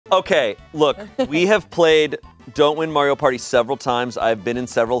Okay, look, we have played Don't Win Mario Party several times. I've been in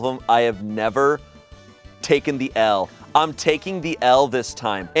several of them. I have never taken the L. I'm taking the L this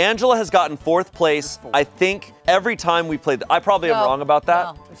time. Angela has gotten 4th place. I think every time we played, I probably am wrong about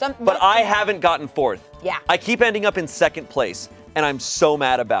that, but I haven't gotten 4th. Yeah. I keep ending up in 2nd place, and I'm so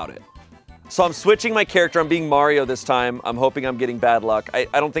mad about it. So I'm switching my character. I'm being Mario this time. I'm hoping I'm getting bad luck. I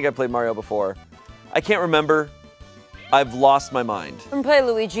don't think I've played Mario before. I can't remember. I've lost my mind. I'm gonna play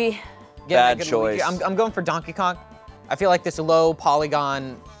Luigi. Yeah, Bad choice. Luigi. I'm going for Donkey Kong. I feel like this low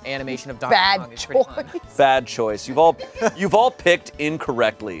polygon animation of Donkey Kong is pretty fun. Bad choice. You've all picked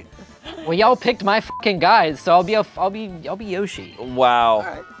incorrectly. Well, y'all picked my fucking guys, so I'll be Yoshi. Wow.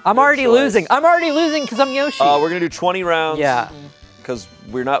 Right. I'm already losing. I'm already losing because I'm Yoshi. We're gonna do 20 rounds. Yeah. Because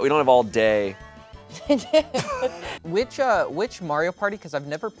we don't have all day. Which Mario Party? Because I've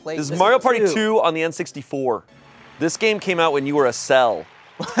never played. This is Mario Party 2 on the N64. This game came out when you were a cell.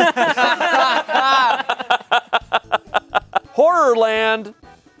 Horrorland.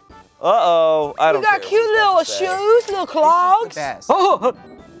 Uh-oh. I don't You got care cute what you little got to say. shoes, little clogs. Oh!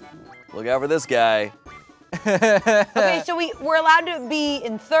 Look out for this guy. Okay, so we're allowed to be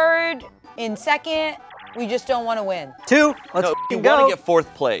in 3rd, in 2nd. We just don't want to win. 2. Let's No, you go. want to get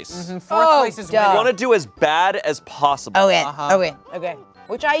 4th place. 4th place is duh. You winning. want to do as bad as possible. Okay, okay.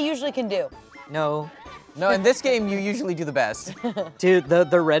 Which I usually can do. No. No, in this game, you usually do the best. Dude,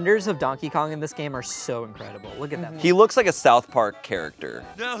 the renders of Donkey Kong in this game are so incredible. Look at that. He looks like a South Park character.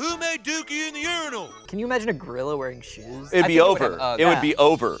 Now who made Dookie in the urinal? Can you imagine a gorilla wearing shoes? It'd be over. It would be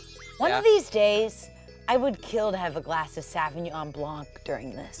over. One of these days, I would kill to have a glass of Sauvignon Blanc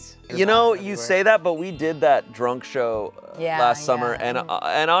during this. You know, you say that, but we did that drunk show last summer, and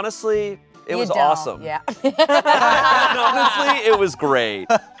honestly, it was awesome. Yeah. And honestly, it was great.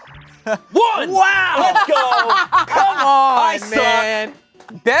 1! Wow! Let's go! Come on, I man.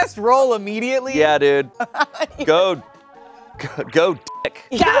 Best roll immediately? Yeah, dude. Go, dick.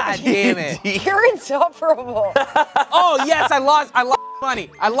 God damn it. You're insufferable. Oh, yes, I lost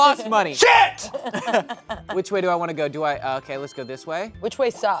money. I lost money. Shit! Which way do I want to go? Do I, okay, let's go this way. Which way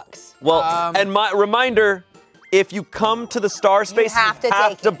sucks? Well, and my reminder, if you come to the star space, You have to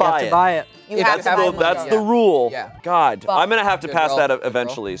buy it. You have to buy it. That's the rule. Yeah. God, I'm gonna have to Good pass roll. that Good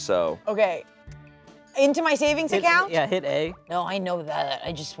eventually, so. Okay. Into my savings account? Yeah, hit A. No, I know that.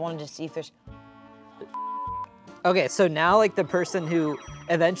 I just wanted to see if there's... Okay, so now like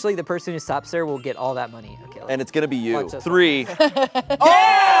eventually the person who stops there will get all that money. Okay. And it's gonna be you. Watch this 3.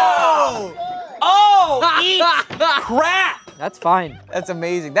 Oh! Oh, eat crap! That's fine. That's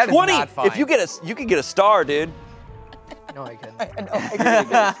amazing. That is 20. not fine. If you could get a star, dude. No, I couldn't. You could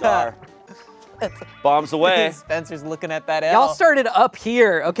get a star. Bombs away. Spencer's looking at that L. Y'all started up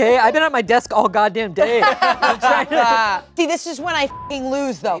here, okay? I've been at my desk all goddamn day. I'm trying to... See, this is when I f***ing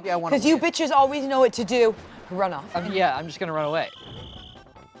lose, though. Maybe I wanna Because you win. bitches always know what to do. Run off. Yeah, I'm just gonna run away.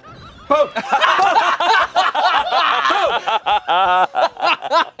 Boom.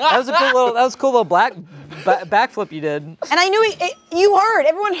 That was a cool little backflip you did. And I knew you heard.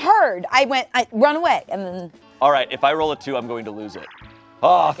 Everyone heard. I run away, and then... All right, if I roll a 2, I'm going to lose it.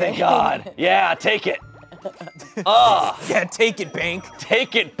 Oh, thank God. Yeah, take it. Oh. Yeah, take it, bank.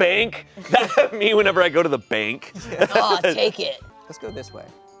 Take it, bank. That's me whenever I go to the bank. Oh, take it. Let's go this way.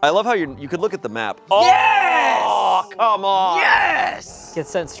 I love how you could look at the map. Oh, Yes! Come on. Yes! Get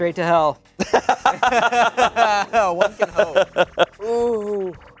sent straight to hell. One can hope.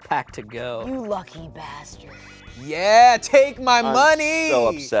 Ooh, Pack to go. you lucky bastard. Yeah, take my I'm money. so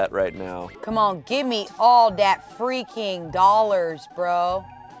upset right now. Come on, give me all that freaking dollars, bro.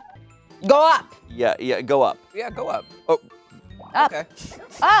 Go up. Yeah, go up. Yeah, go up. Oh, Up. Okay.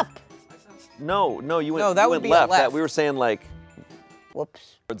 Up. no, you went, No, that you would went be left. left. We were saying like,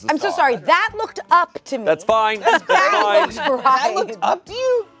 Whoops. towards the I'm so star. sorry. That looked up to me. That's fine. That's That looks fine. right. That looked up to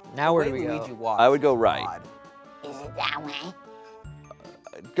you? Now where do we Luigi go? walked. I would go right. God. Is it that way?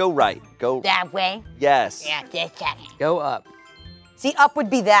 Go right. Go. That way? Yes. Yeah, this second. Go up. See, up would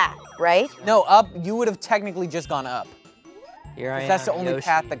be that, right? No, up, you would have technically just gone up. Here I am. That's the only Yoshi.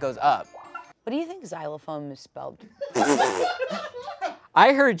 path that goes up. What do you think xylophone is spelled?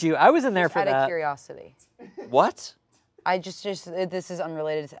 I heard you. I was in there for Out of that. curiosity. What? This is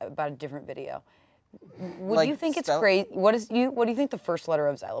unrelated. It's about a different video. Would Like you think it's spell- crazy? What do you think the first letter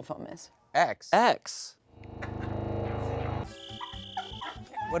of xylophone is? X. X.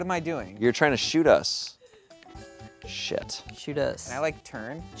 What am I doing? You're trying to shoot us. Shit. Shoot us. Can I like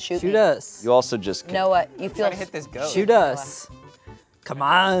turn? Shoot Shoot me. us. You also just. Know what? You feel Trying to hit this goat. Shoot us. Come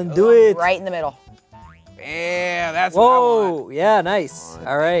on, do it. right in the middle. Bam, that's what I want. Whoa, yeah, nice.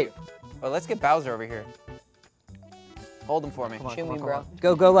 All right. Well, let's get Bowser over here. Hold him for me. Shoot me, bro.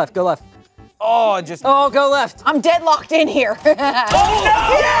 Go left, go left. Oh, just. Oh, go left. I'm deadlocked in here. Oh, no!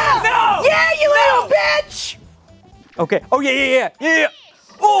 Yeah! No! Yeah, you little bitch! Okay. Oh, yeah.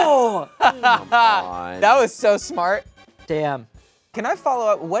 Oh! That was so smart. Damn. Can I follow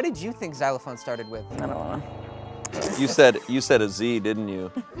up? What did you think Xylophone started with? I don't know. You said a Z, didn't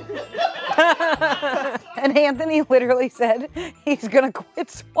you? And Anthony literally said he's gonna quit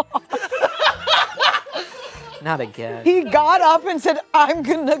Smosh. Not again. He got up and said, I'm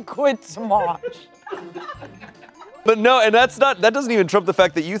gonna quit Smosh. But no, and that doesn't even trump the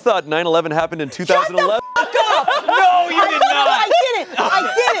fact that you thought 9/11 happened in 2011. No, you did not. I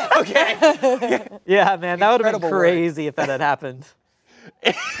did it. Okay. Yeah, man, that would have been Incredible crazy if that had happened.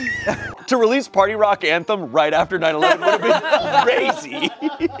 To release Party Rock Anthem right after 9/11 would have been crazy.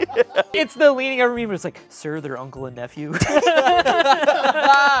 It's the leaning over meme. It's like, sir, their uncle and nephew.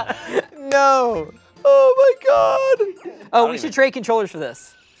 No. Oh my God. Oh, we should trade controllers for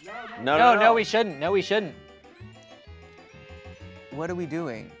this. No, we shouldn't. No, we shouldn't. What are we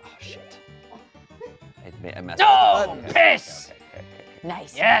doing? Oh shit. I messed up. Oh, piss!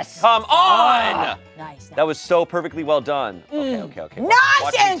 Nice. Yes. Come on! Nice. That was so perfectly well done. Okay. Nice,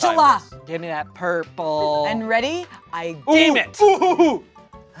 Watch me time Angela! this. Give me that purple. And ready? Damn it!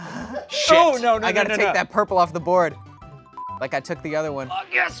 Shit. Oh, no, I gotta take that purple off the board. Like I took the other one. Oh,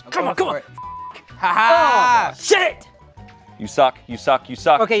 yes. I'm Come on, going come for on. it. Ha ha! Shit! You suck.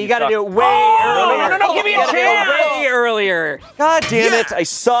 Okay, you gotta do it way earlier. no, give me a You gotta do it chance. way earlier. God damn it, I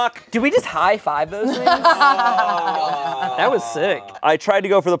suck. Did we just high five those things? That was sick. I tried to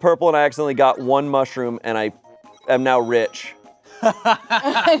go for the purple and I accidentally got one mushroom and I am now rich.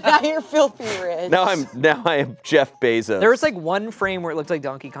 Now you're filthy rich. Now I am Jeff Bezos. There was like one frame where it looked like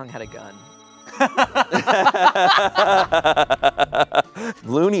Donkey Kong had a gun.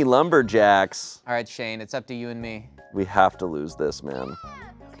 Looney Lumberjacks. All right, Shane, it's up to you and me. We have to lose this, man.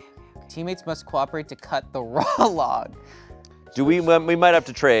 Teammates must cooperate to cut the raw log. Do we might have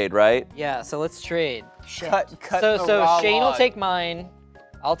to trade, right? Yeah, so let's trade. Cut So the raw Shane log. will take mine,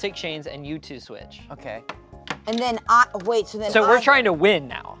 I'll take Shane's, and you two switch. Okay. And then So we're trying to win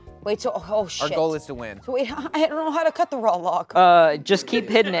now. Wait, so, oh shit. Our goal is to win. So wait, I don't know how to cut the raw log. Just keep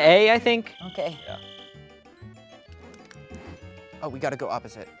hitting A, I think. Okay. Yeah. Oh, we gotta go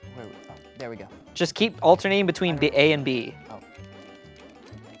opposite. There we go. Just keep alternating between A and B.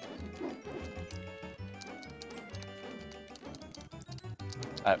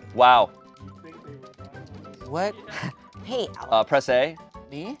 Oh. Wow. What? Hey, Press A.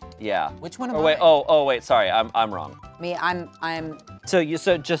 Me? Yeah. Which one am Wait. I? Oh wait. Sorry, I'm wrong. me, I'm. So just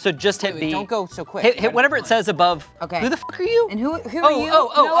hit Wait, B. don't go so quick. Hit whatever it says above. Okay. Who the fuck are you? And who are you?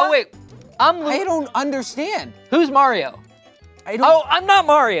 Oh Noah? wait. I don't understand. Who's Mario? I don't. Oh, I'm not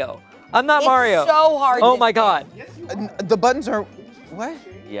Mario. I'm not It's Mario. so hard. Oh to my say. god. The buttons are. What?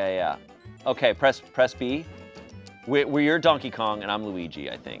 Yeah. Okay. Press B. We're Donkey Kong and I'm Luigi,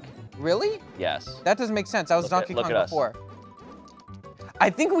 I think. Really? Yes. That doesn't make sense. I was Look Donkey at Kong us. before. I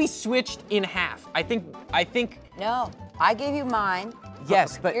think we switched in half. I think. No, I gave you mine.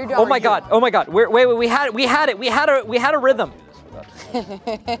 Yes, but. You're Oh my god. Oh my god. Wait. We had it. We had a rhythm.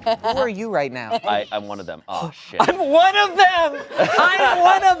 Who are you right now? I'm one of them. Oh shit. I'm one of them. I'm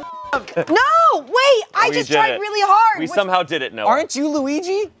one of them. No, wait, I We just did tried it. really hard. We somehow did it, Noah. Aren't you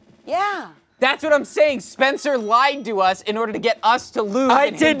Luigi? Yeah. That's what I'm saying. Spencer lied to us in order to get us to lose. I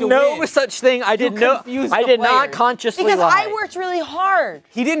and him did to no win. such thing. I did no. confused I the did not players. consciously Because lie. I worked really hard.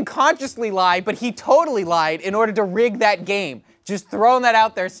 He didn't consciously lie, but he totally lied in order to rig that game. Just throwing that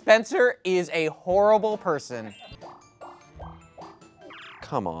out there. Spencer is a horrible person.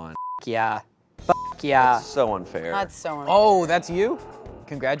 Come on. Yeah. Fuck yeah. So unfair. That's so unfair. Oh, that's you?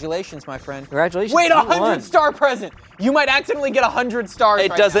 Congratulations, my friend. Congratulations. Wait, you a 100 won. star present. You might accidentally get 100 stars. It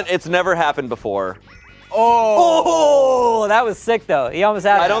right doesn't. now. It's never happened before. Oh. Oh, that was sick though. He almost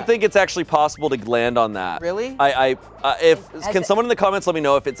had it. I don't think it's actually possible to land on that. Really? Can someone in the comments let me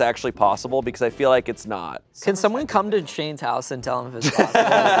know if it's actually possible, because I feel like it's not. Can someone come to Shane's house and tell him if it's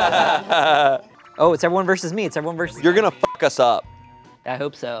possible? Oh, it's everyone versus me. It's everyone versus You're gonna fuck us up. I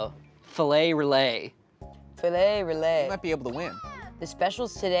hope so. Filet relay. Filet relay. You might be able to win. The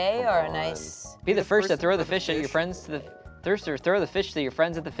specials today are a nice. Be the first to throw the fish at your friends to the thirster. Throw the fish to your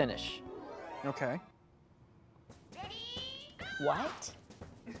friends at the finish. Okay. What?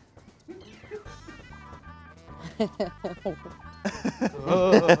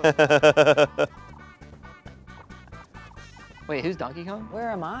 Wait, who's Donkey Kong? Where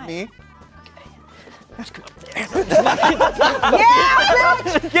am I? Me? Yeah,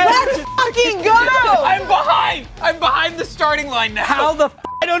 bitch! Let's fucking go! I'm behind! I'm behind the starting line now. How the f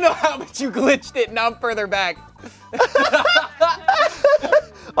I don't know how, but you glitched it. Now I'm further back.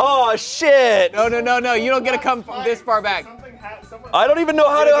 Oh shit! No, you don't get to come from this far back. I don't even know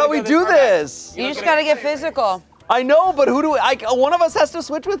how we do this. You just gotta get physical. I know, but who do one of us has to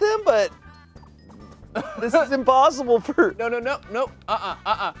switch with him, but this is impossible for. No.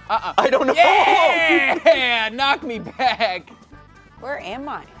 I don't know. Yeah! Knock me back. Where am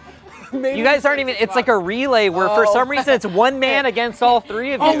I? You guys aren't even, it's like a relay where for some reason it's one man against all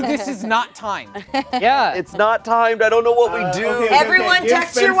three of you. Oh, this is not timed. Yeah. It's not timed. I don't know what we do. Everyone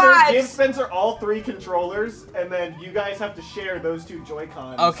text your Give wives. Spencer all 3 controllers, and then you guys have to share those 2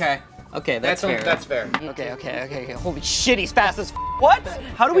 Joy-Cons. Okay, that's fair. That's fair. Okay. Holy shit, he's fast as What?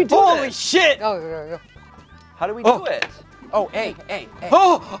 How do we do Holy this? shit! Go. How do we do it? Oh, hey.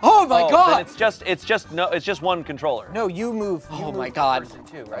 Oh my god! Then it's just one controller. No, you move. Oh my god. Person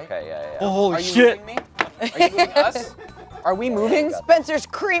too, right? Okay, yeah. Holy Are you shit! moving me? Are you moving us? Are we moving? Spencer's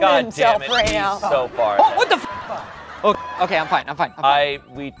creaming God himself damn it, right he's now. so far. Oh, what the f? Oh, okay, I'm fine.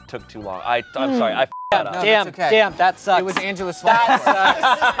 We took too long. I'm sorry. I f***ed that up. No, Damn, that's okay. damn, that sucks. It was Angela's fault.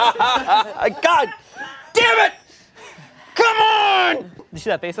 God damn it! Come on! Did you see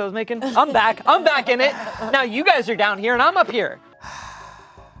that face I was making? I'm back in it. Now you guys are down here and I'm up here.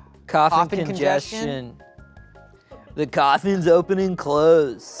 Coffin congestion. The coffin's open and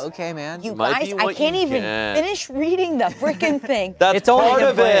close. Okay, man. You Might guys, be I what can't you even can. finish reading the freaking thing. That's It's only part a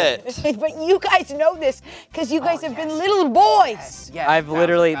of plan. it. But you guys know this because you guys have been little boys. Yes, I've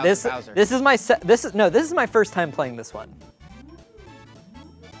literally Bowser. this is my first time playing this one.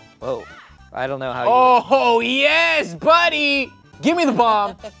 Whoa. I don't know how Oh, yes, buddy! Give me the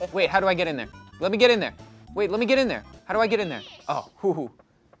bomb. Wait, how do I get in there? Let me get in there. Wait, let me get in there. How do I get in there? Oh, hoo.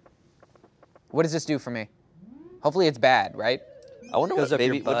 What does this do for me? Hopefully it's bad, right? I wonder Goes what up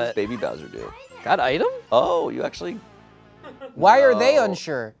your does butt. Baby Bowser do? Got item? Oh, you actually. Why are they No.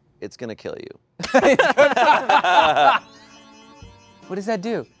 unsure? It's gonna kill you. What does that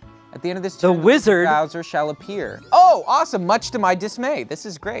do? At the end of this The turn, wizard- Bowser shall appear. Oh, awesome! Much to my dismay. This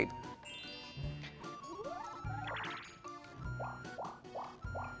is great.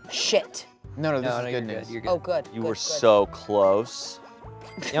 Shit. No, this is you're good news. You're good. Oh, good. You good, were good. so close.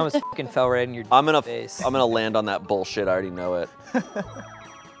 You almost fucking fell right in your I'm gonna face. land on that bullshit. I already know it.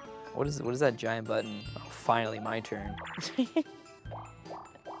 What is that giant button? Oh, finally my turn.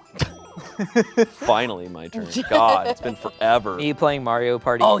 Finally, my turn. God, it's been forever. Me playing Mario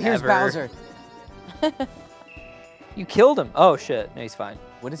Party. Oh, here's ever. Bowser. You killed him. Oh shit. No, he's fine.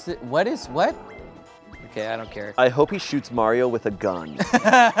 What is it? What? Okay, I don't care. I hope he shoots Mario with a gun.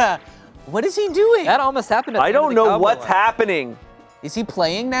 What is he doing? That almost happened. At the I end of don't the know cowboy what's one. happening. Is he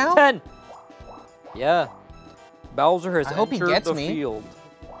playing now? 10. Yeah. Bowser has I hope he entered gets the me. field.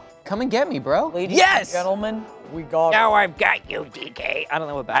 Come and get me, bro. Ladies Yes! and gentlemen, we got Now I've got you, DK. I don't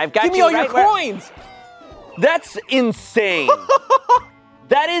know what Bowser. I've got Give me you all your right where- coins! That's insane.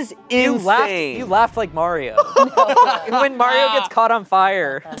 That is insane. You laughed like Mario. When Mario gets caught on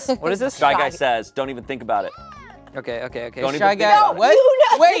fire. What is this? Shy Guy says, don't even think about it. Okay. Don't even Shy think guy. about it. What? You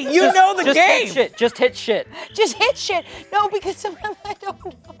know- Wait, you know the Just game! hit shit. Just hit shit. Just hit shit. No, because sometimes I don't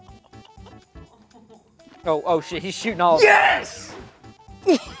know. Oh shit. He's shooting all of Yes!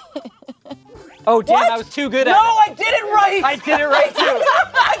 Oh damn, What? I was too good at No, it. I did it right! I did it right too. Wait,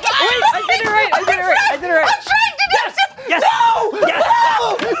 I did it right. I did it right. Yes! No! Yes!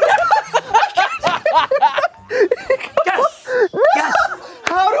 Yes!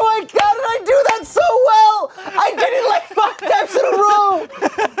 How did I do that so well? I did it like 5 times in a row!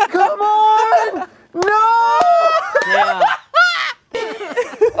 Come on! No! Yeah.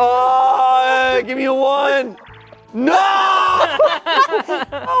 Oh, give me a 1. No!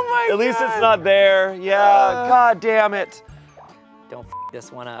 Oh my At least it's not there. Yeah, god damn it. Don't f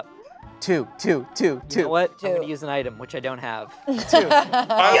this one up. Two. You know what? I'm Two. gonna use an item, which I don't have.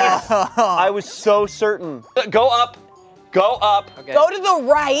 I was so certain. Go up. Go up. Okay. Go to the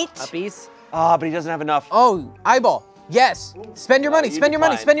right. Uppies. Ah, but he doesn't have enough. Oh, eyeball. Yes. Spend your money, You spend your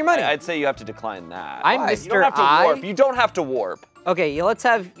money, decline. spend your money. I'd say you have to decline that. I'm Why? Mr. You don't have to I. warp. You don't have to warp. Okay, yeah, let's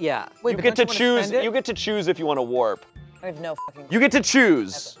have, yeah. Wait, You but get to don't you wanna choose. spend it? You get to choose if you want to warp. I have no fucking. You get to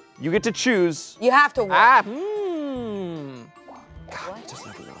choose. You get to choose. You have to. Ah, Just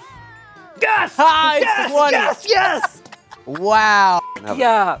not enough. Yes! Ah, it's 20. Yes! Wow.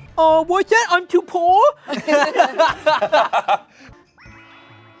 Yeah. Oh, what's that? I'm too poor?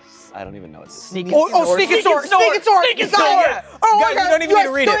 I don't even know it's. Sneaking Sneak and sword. Sneak and sword. Sneak and sword. Oh Guys, we don't even need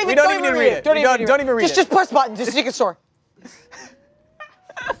to read it. We don't even need to read it. Don't even read it. Just press button. Just sneak and sword.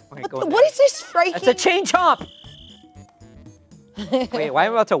 Okay, go What is this striking? That's a chain chomp. Wait, why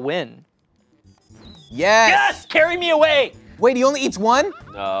am I about to win? Yes. Yes! Carry me away! Wait, he only eats one?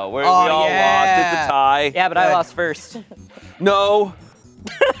 No, we all lost. It's a tie. Yeah, but I lost first. No.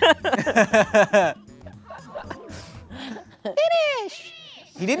 Finish.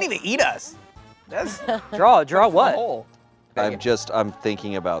 He didn't even eat us. That's Draw what? hole. I'm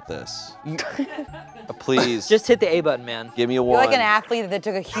thinking about this. Please. Just hit the A button, man. Give me a You're one. like an athlete that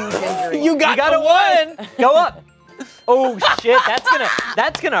took a huge injury. You got a one. Go up. Oh shit,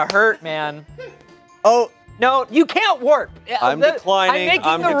 that's gonna hurt, man. Oh. No, you can't warp. I'm declining. I'm making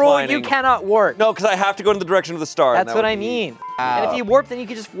I'm the rule declining. you cannot warp. No, because I have to go in the direction of the star. and That's that what would I be- mean. And if you warp, then you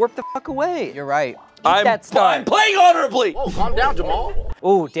can just warp the fuck away. You're right. that star. I'm playing honorably. Oh, calm down, Jamal.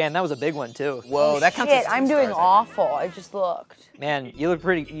 Oh, damn, that was a big one too. Whoa, that counts Shit, as I'm doing awful. I just looked. Man, you look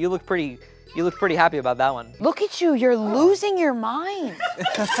pretty happy about that one. Look at you, you're losing your mind.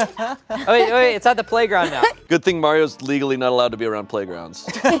 Oh, wait, it's at the playground now. Good thing Mario's legally not allowed to be around playgrounds.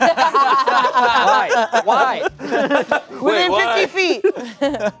 Why? Within why? 50 feet.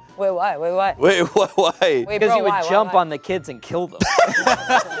 Wait, why? Wait, why? Wait, why? Wait, Because bro, you would why? jump Why? on the kids and kill them.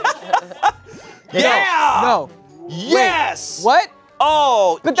 Yeah! No. Yes! What?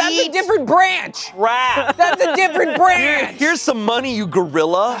 Oh, But that's a different branch. crap. That's a different branch. Here's some money, you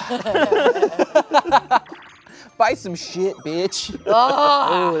gorilla. Buy some shit, bitch.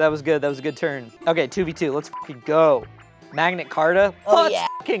 Oh, that was good. That was a good turn. Okay, 2v2. Let's fucking go. Magnet Carta. Oh, Let's yeah.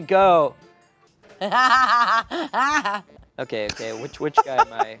 fucking go. Okay. Which guy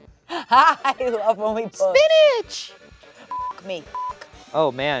am I? I love when we push. Spinach! Me.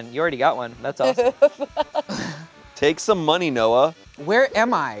 Oh man, you already got one. That's awesome. Take some money, Noah. Where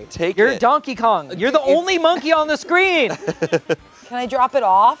am I? Take You're it. Donkey Kong. You're the only monkey on the screen. Can I drop it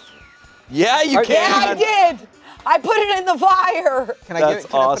off? Yeah, you can. Yeah, I did. I put it in the fire. Can I That's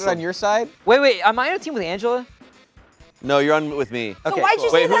Can I put it awesome. on your side? Wait. Am I on a team with Angela? No, you're on with me. So Okay. why'd you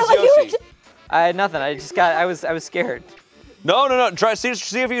Wait, say that who's like you were Yoshi? I had nothing. I was scared. No. Try see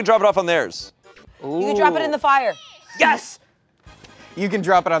if you can drop it off on theirs. You can drop it in the fire. Yes. You can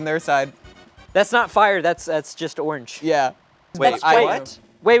drop it on their side. That's not fire. That's just orange. Yeah. Wait, I- what?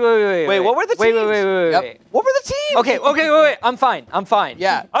 Wait. Wait, what were the Wait. teams? Yep. What were the teams? Okay. Wait. I'm fine.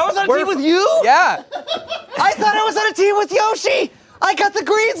 Yeah. I was on a team with you? Yeah. I thought I was on a team with Yoshi. I got the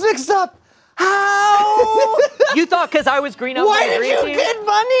greens mixed up. How? You thought because I was green, I was Why on the did green you team? get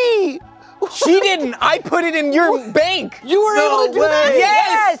money? She didn't. I put it in your bank. You were able to do that?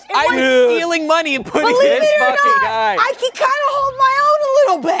 Yes. It I was- was stealing money and putting Believe it it in. or fucking not, guy. I can kind of hold my own a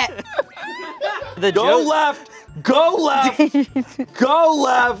little bit. The Go joke- left. Go left. Go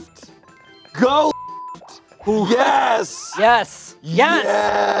left. Go left. Yes. Yes.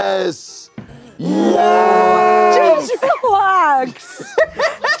 Yes. Just relax.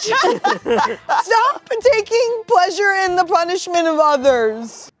 Stop taking pleasure in the punishment of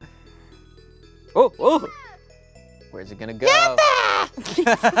others. Oh. Where's it gonna go?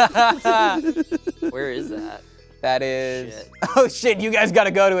 Where is that? That is. Shit. Oh shit! You guys gotta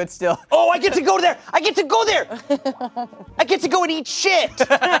go to it still. Oh, I get to go there. I get to go there. I get to go and eat shit.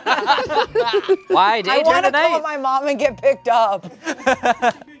 Why? I Day want to call tonight? my mom and get picked up.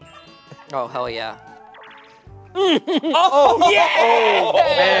 Oh hell yeah. Oh, yeah. Oh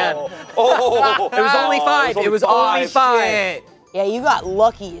man. Oh. It was only 5. It was only 5. Shit. Yeah, you got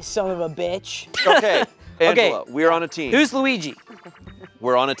lucky, you son of a bitch. Okay. Angela, we're on a team. Who's Luigi?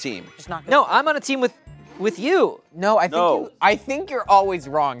 We're on a team. Just not No, I'm on a team with you. No, No. I think you're always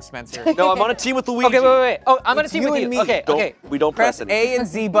wrong, Spencer. No, I'm on a team with Luigi. Okay, wait. Oh, I'm on a It's team you with and you. me. Okay, Don't, okay. We don't press, Press anything. A and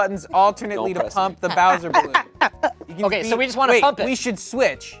Z buttons alternately Don't to press pump the Bowser balloon. You can Okay, so we just wanna wait, pump it. We should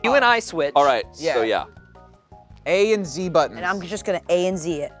switch. You and I switch. All right. Yeah. So yeah. A and Z buttons. And I'm just gonna A and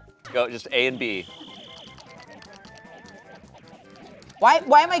Z it. Go just A and B. Why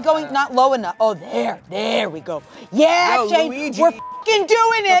am I going not low enough? Oh, there we go. Yeah, Yo, Shane, Luigi. we're f***ing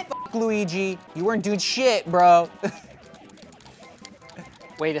doing it. Fuck Luigi. You weren't doing shit, bro.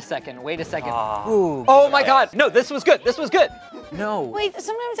 Wait a second. Ooh. Oh my god. No, this was good. No. Wait,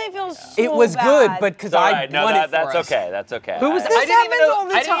 sometimes I feel so It was bad. good, but because All I right, no, won it for that's us. okay. That's okay. Who was This I didn't even happens know all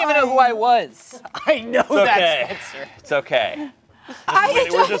the I didn't even know who time. I was. I know It's that, okay. Spencer. It's okay.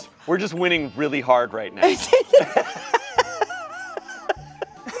 We're just winning really hard right now.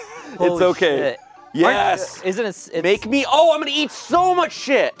 It's Holy okay. shit. Yes. Isn't it? It's, Make me. Oh, I'm gonna eat so much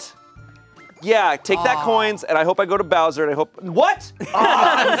shit. Yeah, take that coins, and I hope I go to Bowser, and I hope. What?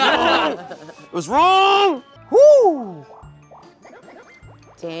 It was wrong. Woo!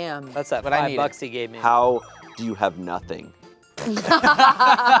 Damn. That's that But I $5 need he gave me. How do you have nothing?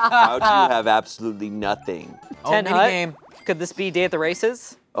 How do you have absolutely nothing? 10 mini hut? game. Could this be Day at the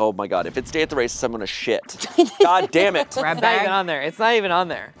Races? Oh my God! If it's Day at the Races, I'm gonna shit. God damn it! Grab It's not even bag. on there. It's not even on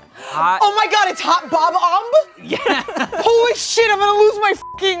there. Oh my god, it's hot Bob Yeah. Holy shit, I'm gonna lose my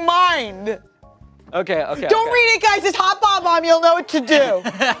fucking mind. Okay. Don't read it, guys. It's hot Bob, you'll know what to do.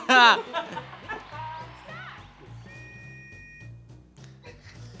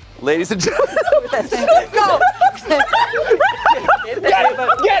 Ladies and gentlemen. Go.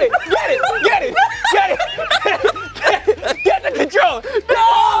 Get the control!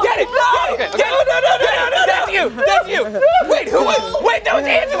 No! Get it! No! That's you! Wait, who was? Wait, that was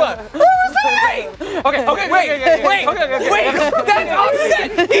Angela! Who was that? Wait! That's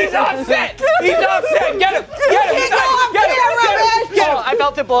offset! He's offset! Get him! I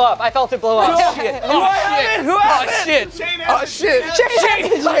felt it blow up. Oh shit!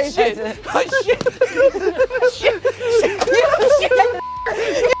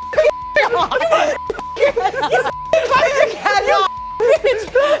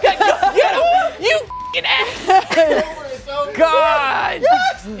 You f***ing ass! God!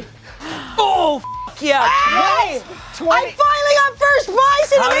 Oh, yeah. Hey! I finally got first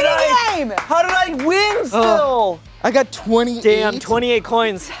prize in the minigame! How did I win still? I got 28. Damn, 28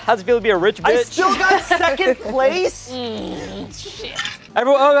 coins. How's it feel to be a rich bitch? I still got second place? Shit.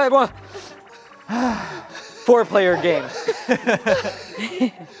 Everyone. 4-player game.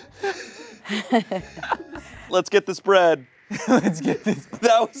 Let's get this bread. Let's get this.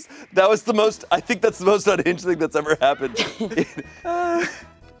 That was the most, I think that's the most unhinged thing that's ever happened.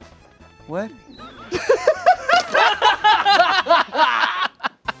 What?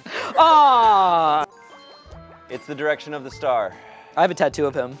 Aww. It's the direction of the star. I have a tattoo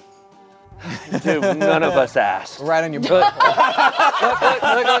of him. Dude, none of us asked. Right on your Look, butt. look.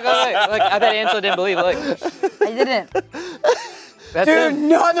 I bet Ansel didn't believe. Look. I didn't. That's Dude, him.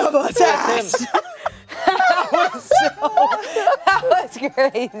 none of us That's asked. That was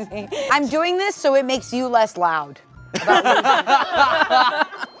crazy. I'm doing this so it makes you less loud. Wow.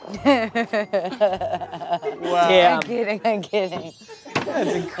 Damn. I'm kidding.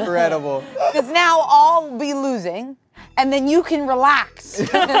 That's incredible. Because now I'll be losing, and then you can relax.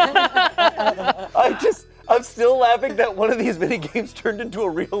 I'm still laughing that one of these mini games turned into a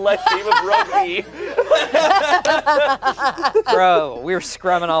real life game of rugby. Bro, we were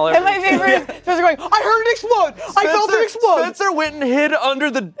scrumming all over. And my favorite is Spencer going, I heard it explode! I felt it explode! Spencer went and hid under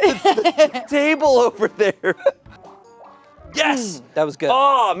the table over there. Yes! That was good.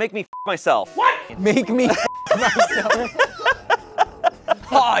 Oh, make me f myself. What? Make me myself.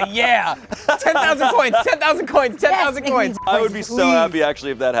 Oh yeah! 10,000 coins! 10,000 coins! 10,000 coins! I would be so happy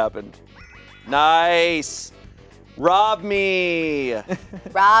actually if that happened. Nice. Rob me.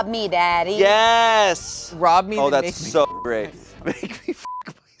 Rob me, daddy. Yes. Rob me. Oh, then that's make me so great. Make me f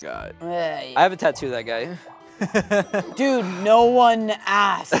God. I have a tattoo of that guy. Dude, no one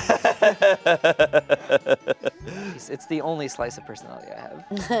asked. It's the only slice of personality I have.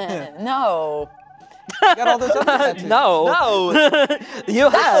 No. You got all those other tattoos. No. No. You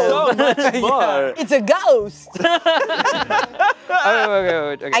have. So much more. It's a ghost.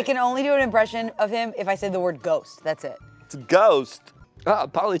 Okay. I can only do an impression of him if I say the word ghost. That's it. It's a ghost.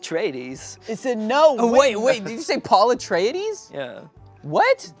 Polytrades. It's a no. Oh, wait, did you say Paul Atreides? Yeah.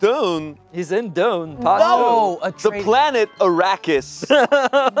 What? Dune. He's in Dune. Oh, The planet Arrakis.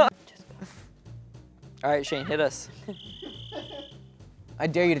 All right, Shane, hit us. I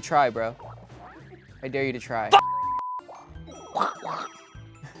dare you to try, bro. I dare you to try.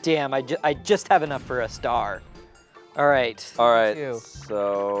 Damn, I just have enough for a star. All right. All right, Two.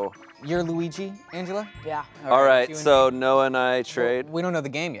 so. You're Luigi, Angela? Yeah. All right, you and- so Noah and I trade. We don't know the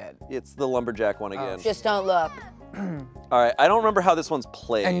game yet. It's the lumberjack one again. Just don't look. All right, I don't remember how this one's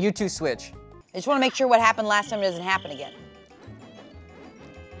played. And you two switch. I just want to make sure what happened last time doesn't happen again.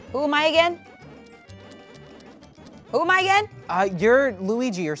 Who am I again? Who am I again? You're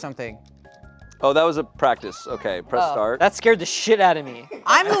Luigi or something. Oh, that was a practice. Okay, press start. That scared the shit out of me.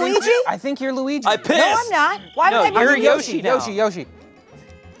 I'm Luigi? I think you're Luigi. I pissed. No, I'm not. Why No, would I you're be Yoshi now. Yoshi.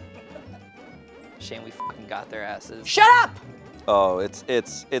 Shane, we fucking got their asses. Shut up! Oh, it's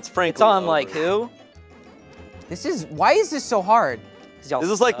frankly. It's on over. like who? Why is this so hard? This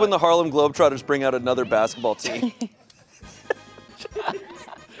is like when the Harlem Globetrotters bring out another basketball team.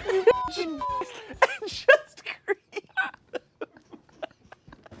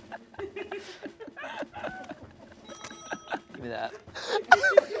 Give me that.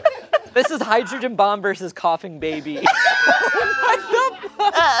 This is hydrogen bomb versus coughing baby.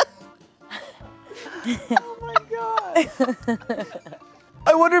 Oh my god.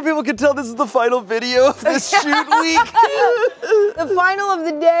 I wonder if people can tell this is the final video of this shoot week. The final of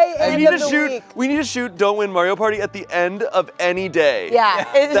the day and we need of to the shoot. week. We need to shoot Don't Win Mario Party at the end of any day. Yeah.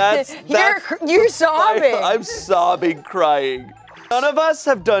 That's you're sobbing. I'm sobbing, crying. None of us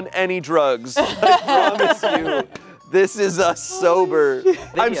have done any drugs. I promise you. This is us sober.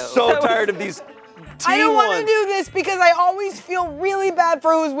 I'm so tired of these I don't want to do this because I always feel really bad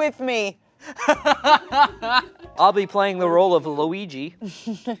for who's with me. I'll be playing the role of Luigi.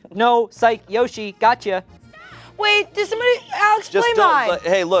 No, psych, Yoshi, gotcha. Wait, does somebody, Alex, Just play don't, mine?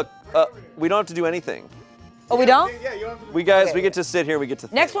 hey, look, we don't have to do anything. Oh, we don't? Yeah, you don't have to do We guys, we get to sit here, we get to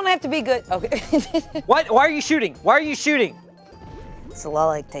think. Next one I have to be good. Okay. What? Why are you shooting? Why are you shooting? It's a lot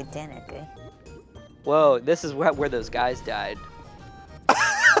like Titanic, eh? Whoa, this is where those guys died.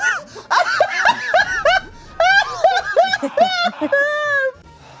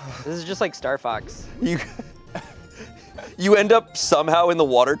 This is just like Star Fox. You end up somehow in the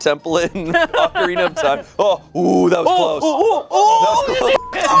water temple in Ocarina of Time. Oh, ooh, that was close.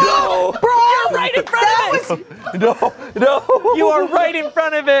 No. Bro, you're right in front of it! No. You are right in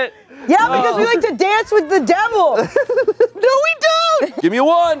front of it! Yeah, because we like to dance with the devil. No, we don't. Give me a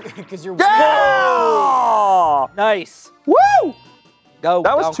 1. Because you're Oh, nice. Woo! Go.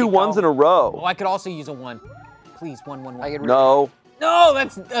 That was 2 1s in a row. Oh, I could also use a 1. Please, 1, 1, 1. No. No,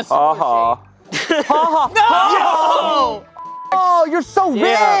 that's Ha No! Oh, you're so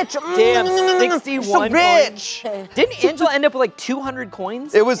rich. Damn, 61 so rich. coins. Didn't Angela end up with like 200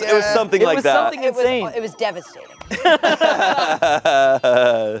 coins? It was something like that. Something insane. It was devastating.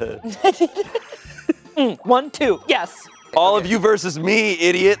 1, 2, yes. All of you versus me,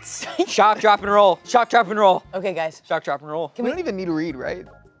 idiots. Shock, drop, and roll. Shock, drop, and roll. Okay, guys. Shock, drop, and roll. We don't even need to read, right?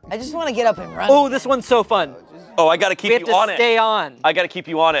 I just want to get up and run. Oh, this one's so fun. Oh, I gotta keep We have you to on it. stay on. I gotta keep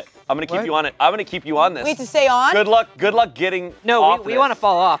you on it. I'm gonna keep you on it. I'm gonna keep you on this. We have to stay on? Good luck getting No, off we this. want to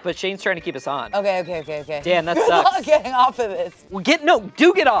fall off, but Shane's trying to keep us on. Okay. Damn, that Good sucks. luck getting off of this. Well,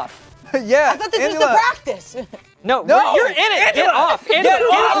 do get off. Yeah. I thought this was the practice. No, No, you're in it. Get Angela, off. Angela,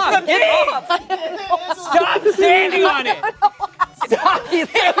 get off. Stop standing on it! Stop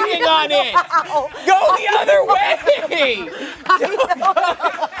standing on it! Go the other way!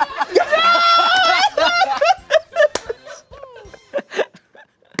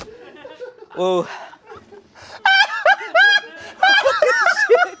 Whoa.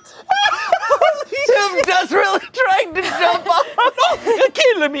 Tim desperately trying to jump off. You're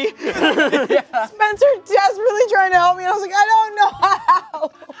killing me. Spencer desperately trying to help me, and I was like, I don't know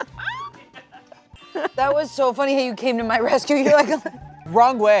how. That was so funny how you came to my rescue. You're like,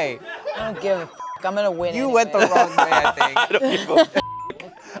 Wrong way. I don't give a f. I'm gonna win. You anyway. went the wrong way, I think.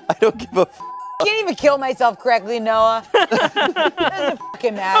 I don't give a f. I can't even kill myself correctly, Noah. Doesn't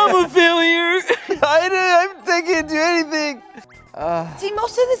fucking matter. I'm a failure. I can't do anything. See,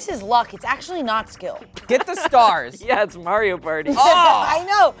 most of this is luck. It's actually not skill. Get the stars. Yeah, it's Mario Party. I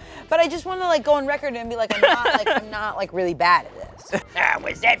know, but I just want to like go on record and be like, I'm not like really bad at this.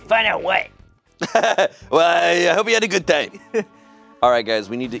 Was that fun or what? Well, I hope you had a good time. All right, guys,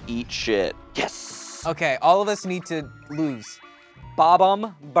 we need to eat shit. Yes. Okay, all of us need to lose.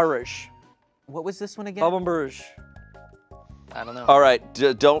 Babam Barish. What was this one again? Babam Barish. I don't know. All right,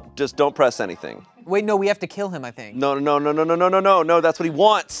 don't press anything. Wait, no, we have to kill him, I think. No, that's what he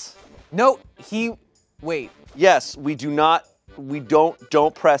wants. No, wait. Yes,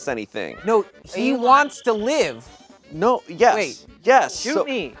 don't press anything. No, he wants to live. No, yes. Wait. Yes. Shoot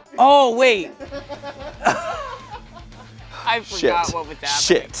me. Oh, wait. I forgot Shit. what was happening.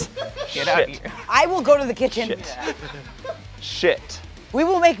 Shit. Get out of here. I will go to the kitchen. Shit. We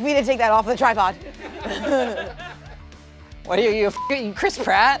will make Vida take that off the tripod. What are you f***ing Chris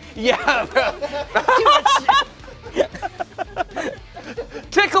Pratt? Yeah, bro.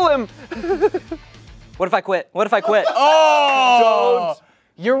 Tickle him. What if I quit? What if I quit? Oh!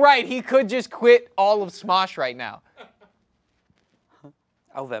 You're right, he could just quit all of Smosh right now.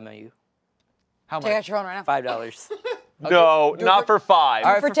 I'll Venmo you. How much? Take out your phone right now. $5. No, not for 5.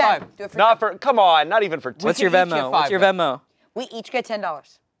 All right, For for 10. 5. Do it for Not 10. for, come on, not even for 2. What's your can each Venmo? get What's 5 your then. Venmo? We each get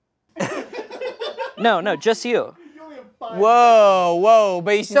 $10. No, just you. Whoa,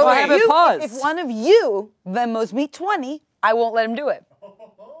 but you So I have it paused. if one of you Venmos me 20, I won't let him do it.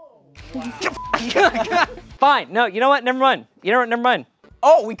 Fine. No, you know what? Never mind. You know what? Never mind.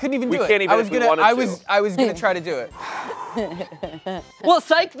 Oh, we couldn't even do We it. can't even I was if we gonna, wanted I to. was gonna try to do it. Well,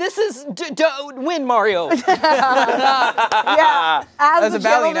 psych, this is win Mario. Yeah, as That's the a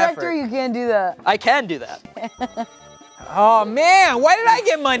channel valiant director, effort. you can't do that. I can do that. Oh man, why did I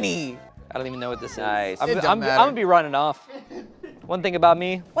get money? I don't even know what this is. Nice. I'm, It doesn't I'm matter. gonna be running off. One thing about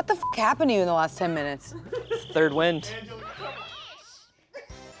me, What the f happened to you in the last 10 minutes? third wind.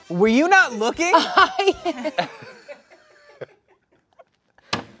 Were you not looking?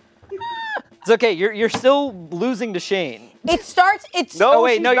 It's okay. You're still losing to Shane. It starts, it's... No, Oh,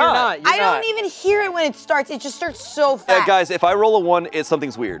 wait, she's no, you're not. You're I not. don't even hear it when it starts. It just starts so fast. Guys, if I roll a 1,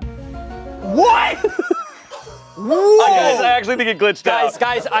 something's weird. What? Guys, I actually think it glitched out.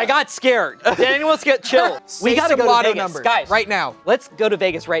 Guys, I got scared. Did anyone get chill? We Say gotta some go to lotto Vegas, numbers guys. right now. Let's go to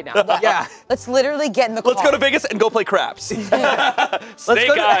Vegas right now. Yeah. Let's literally get in the car. Let's go to Vegas and go play craps. Snake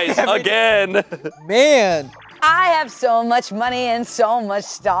go to Eyes again. Man. I have so much money and so much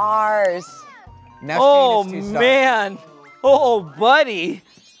stars. Now Oh, Shane is 2 stars. man. Oh, buddy.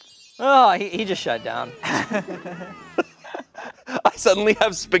 Oh, he just shut down. I suddenly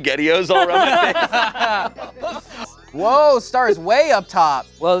have SpaghettiOs all around my face. Whoa, stars way up top.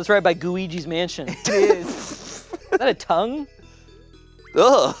 Well, it's right by Guigi's mansion. It is. Is that a tongue?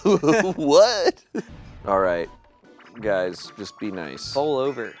 Ugh, what? All right, guys, just be nice. Bowl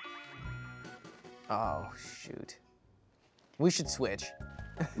over. Oh, shoot. We should switch.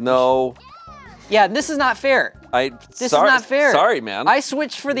 No, Yeah, this is not fair. This is not fair. Sorry, man. I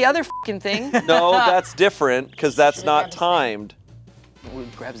switched for the other f***ing thing. No, that's different because that's not timed.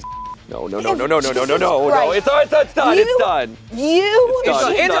 Grab his No. It's Christ. done. It's done. You...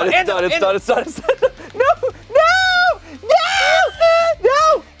 It's done.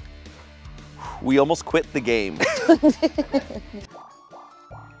 No! We almost quit the game.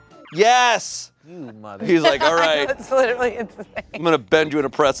 Yes. You mother. He's like, all right, That's literally insane. I'm gonna bend you in a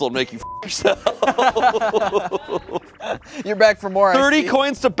pretzel and make you yourself. You're back for more. 30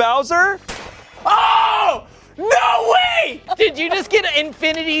 coins to Bowser? Oh! No way! Did you just get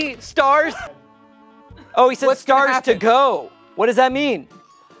infinity stars? Oh, he said What's gonna stars to happen? go. What does that mean?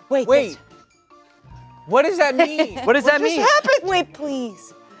 Wait. Wait. What does that mean? What does that mean? Wait,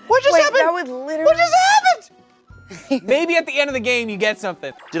 please. What just Wait, happened? that would literally... What just happened? Maybe at the end of the game you get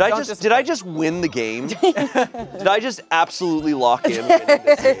something. Did I Don't just win the game? Did I just absolutely lock in winning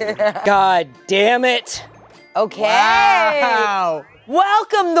this game? God damn it. Okay. Wow.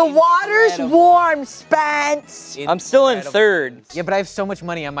 Welcome, the water's Incredible. warm, Spence. I'm still in Incredible. third. Yeah, but I have so much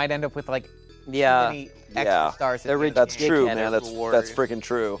money, I might end up with like Yeah. many extra Yeah. stars. at They're the end. That's true, Dickhead man. reward. That's freaking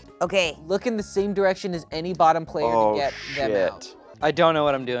true. Okay. Look in the same direction as any bottom player Oh, to get them out. shit. I don't know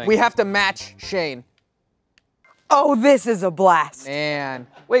what I'm doing. We have to match Shane. Oh, this is a blast. Man.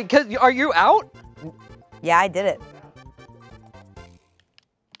 Wait, are you out? Yeah, I did it.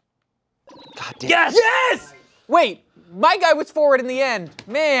 God damn. Yes! Yes! Wait, my guy was forward in the end.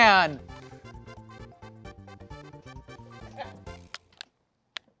 Man.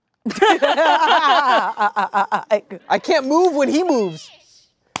 I can't move when he moves.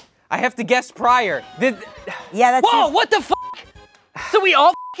 I have to guess prior. Yeah, that's Whoa, just- what the f***? So we all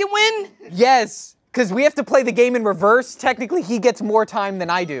f***ing win? Yes, because we have to play the game in reverse. Technically, he gets more time than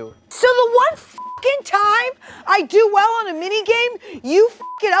I do. So the one fucking time I do well on a mini game, you f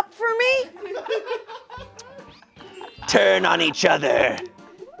it up for me? Turn on each other.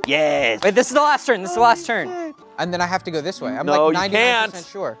 Yes. Wait, this is the last turn. This is the last turn. And then I have to go this way. I'm No, you like 99% can't.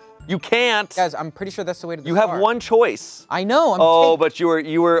 sure. You can't. Guys, I'm pretty sure that's the way to the You have start. one choice. I know. Oh, but you were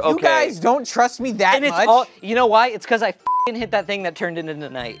okay. You guys don't trust me that And it's much. all, you know why? It's because I f***ing hit that thing that turned into the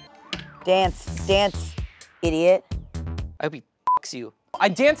night. Dance, idiot. I hope he f***s you. I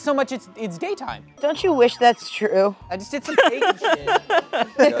dance so much it's daytime. Don't you wish that's true? I just did some pagan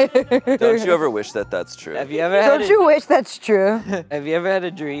shit. Don't you ever wish that that's true? Have you ever had Don't you wish that's true? Have you ever had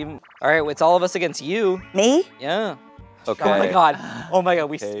a dream? All right, well, it's all of us against you. Me? Yeah. Okay. Oh my god. Oh my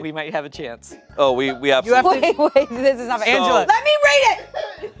god, Okay. we might have a chance. Oh, we absolutely. have Wait, this is not fair. Angela. Let me read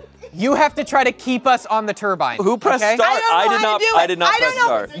it! You have to try to keep us on the turbine. Who pressed okay? start? I don't know how to do I it. did not I press don't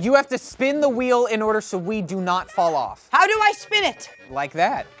know. start. You have to spin the wheel in order so we do not fall off. How do I spin it? Like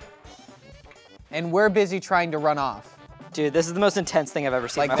that. And we're busy trying to run off. Dude, this is the most intense thing I've ever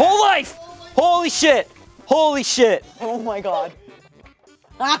seen Like in my that. whole life! Holy shit! Holy shit! Oh my god.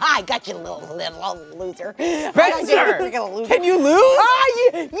 I got you, little loser. Spencer! Loser. Can you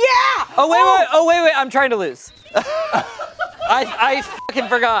lose? Yeah! Oh wait, I'm trying to lose. I fucking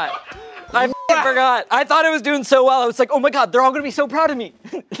forgot. I fucking forgot. I thought I was doing so well. I was like, oh my god, they're all gonna be so proud of me.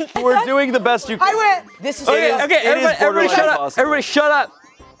 We're doing the best you can. I went. This is Okay, real. okay, It is everybody shut borderline up. possible. Everybody shut up.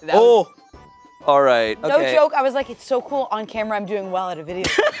 Oh. All right. No Okay. joke, I was like, it's so cool on camera I'm doing well at a video.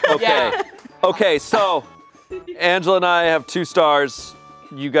 Okay. Yeah. Okay, so Angela and I have 2 stars.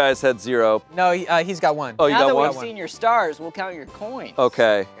 You guys had 0. No, he's got one. Oh, you Now got that one? we've seen your stars, we'll count your coins.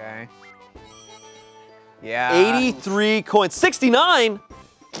 Okay. Okay. Yeah. 83 coins. 69?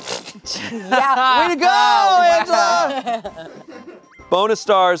 Yeah. Way to go, Angela! Bonus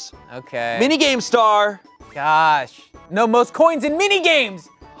stars. Okay. Minigame star. Gosh. No, most coins in mini games.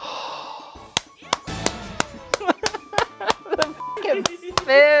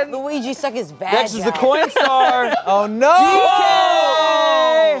 coffin. Luigi stuck his badge Next is the out. coin star. Oh no!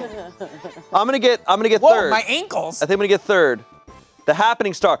 I'm gonna get Whoa, third. my ankles. I think I'm gonna get third. The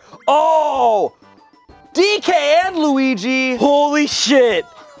happening star. Oh! DK and Luigi. Holy shit.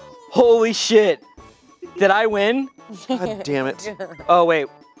 Holy shit. Did I win? God damn it. Oh, wait.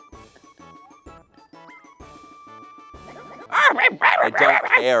 I don't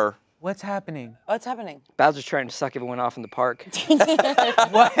care. What's happening? What's happening? Bowser's trying to suck everyone off in the park.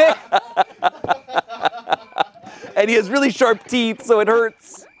 What? And he has really sharp teeth, so it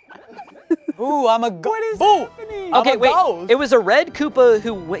hurts. Ooh, I'm a What is happening? Okay, wait. It was a red Koopa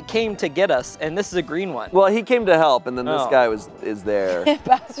who came to get us, and this is a green one. Well, he came to help, and then this Oh. guy is there.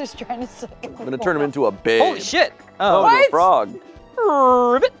 Bowser's trying to suck him. I'm gonna turn him into a babe. Holy shit. Oh, into a frog.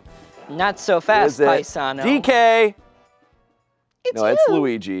 Ribbit. Not so Who fast, is it? Paisano. DK. No, it's you.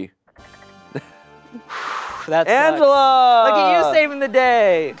 Luigi. That's Angela. Look at you saving the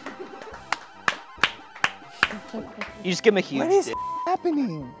day. You just give him a huge What is dick.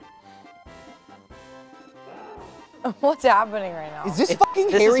 happening? What's happening right now? Is this fucking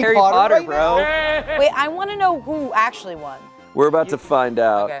This Harry is Harry Potter, Potter, right bro. now? Wait, I want to know who actually won. We're about to find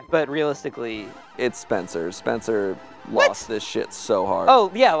out. Okay. But realistically, It's Spencer. Spencer lost this shit so hard.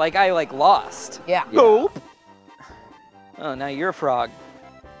 oh yeah, like I lost. Yeah. Yeah. Oh, now you're a frog.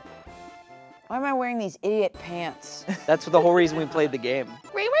 Why am I wearing these idiot pants? That's the whole reason we played the game.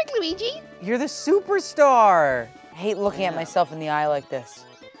 You're the superstar. I hate looking at myself in the eye like this.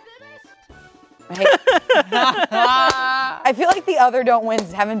 I feel like the other don't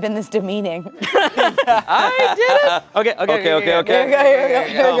wins haven't been this demeaning. I did it. Okay. Okay. Here we go, here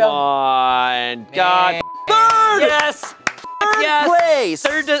we go. Come on. God. Third Yes. Yes. place.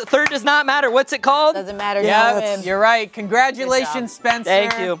 Third does not matter. What's it called? Doesn't matter. Yeah, no win. you're right. Congratulations, Spencer.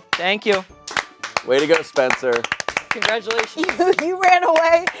 Thank you. Thank you. Way to go, Spencer. Congratulations. You ran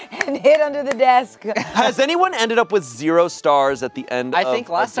away and hid under the desk. Has anyone ended up with 0 stars at the end I of think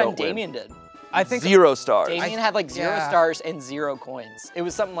a last time don't win? Damien did. I think 0 stars. Damien had like 0 yeah. stars and 0 coins. It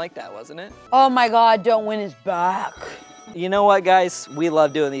was something like that, wasn't it? Oh my God, don't win is back. You know what, guys? We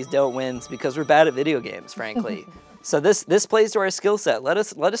love doing these don't wins because we're bad at video games, frankly. So this plays to our skill set. Let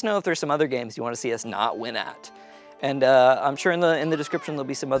us know if there's some other games you want to see us not win at. And I'm sure in the description there'll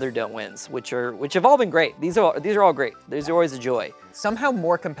be some other don't wins, which have all been great. These are all great. These are always a joy. somehow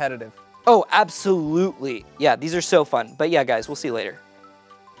more competitive. Oh, absolutely. Yeah, these are so fun. But yeah, guys, we'll see you later.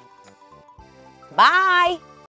 Bye.